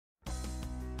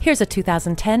Here's a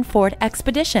 2010 Ford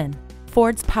Expedition.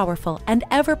 Ford's powerful and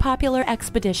ever-popular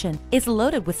Expedition is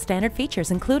loaded with standard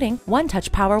features including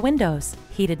one-touch power windows,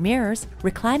 heated mirrors,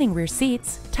 reclining rear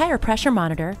seats, tire pressure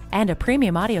monitor, and a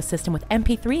premium audio system with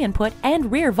MP3 input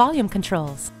and rear volume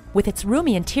controls. With its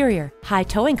roomy interior, high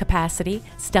towing capacity,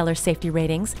 stellar safety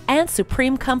ratings, and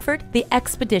supreme comfort, the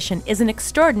Expedition is an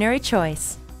extraordinary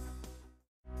choice.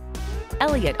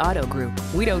 Elliott Auto Group.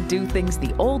 We don't do things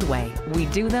the old way, we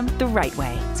do them the right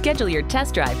way. Schedule your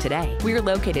test drive today. We're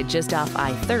located just off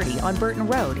I-30 on Burton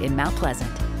Road in Mount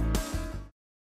Pleasant.